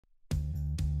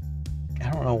I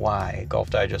don't know why Golf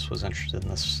Digest was interested in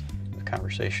this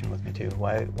conversation with me too.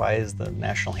 Why is the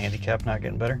National Handicap not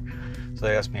getting better? So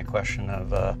they asked me a question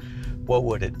of what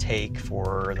would it take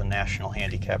for the National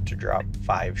Handicap to drop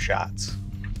 5 shots?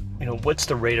 You know, what's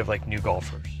the rate of like new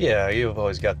golfers? Yeah, you've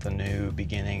always got the new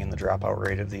beginning and the dropout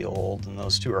rate of the old, and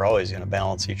those two are always going to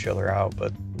balance each other out.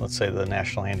 But let's say the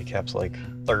National Handicap's like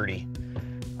 30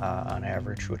 on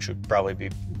average, which would probably be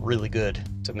really good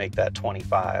to make that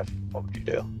 25. What would you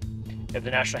do? If the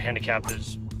National Handicap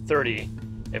is 30,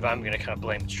 if I'm going to kind of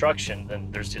blame instruction, then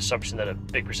there's the assumption that a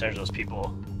big percentage of those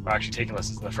people are actually taking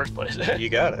lessons in the first place. You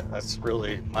got it. That's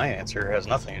really my answer. It has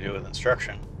nothing to do with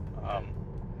instruction.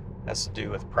 Has to do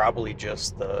with probably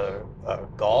just the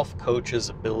golf coach's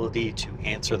ability to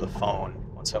answer the phone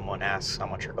when someone asks how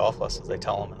much your golf lessons. They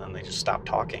tell them, and then they just stop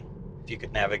talking. If you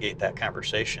could navigate that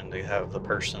conversation to have the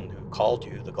person who called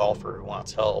you, the golfer who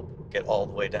wants help, get all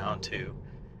the way down to,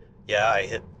 yeah, I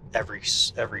hit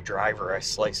every driver, I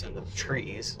slice into the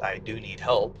trees, I do need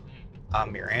help,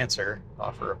 I'm your answer,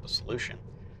 offer up a solution.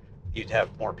 You'd have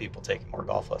more people taking more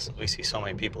golf lessons. We see so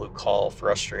many people who call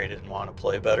frustrated and want to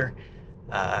play better,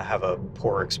 have a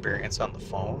poor experience on the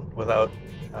phone without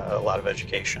a lot of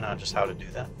education on just how to do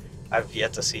that. I've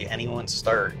yet to see anyone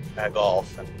start at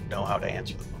golf and know how to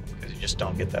answer the phone, because you just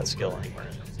don't get that skill anywhere.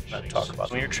 And talk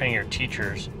about when you're training your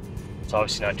teachers, it's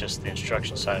obviously not just the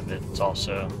instruction side of it, it's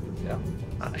also,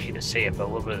 I hate to say it, but a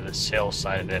little bit of the sales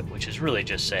side of it, which is really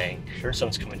just saying, Sure.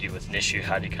 Someone's coming to you with an issue,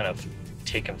 how do you kind of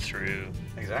take them through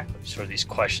Exactly. sort of these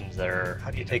questions that are...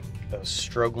 How do you take a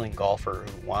struggling golfer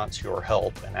who wants your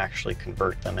help and actually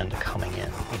convert them into coming in?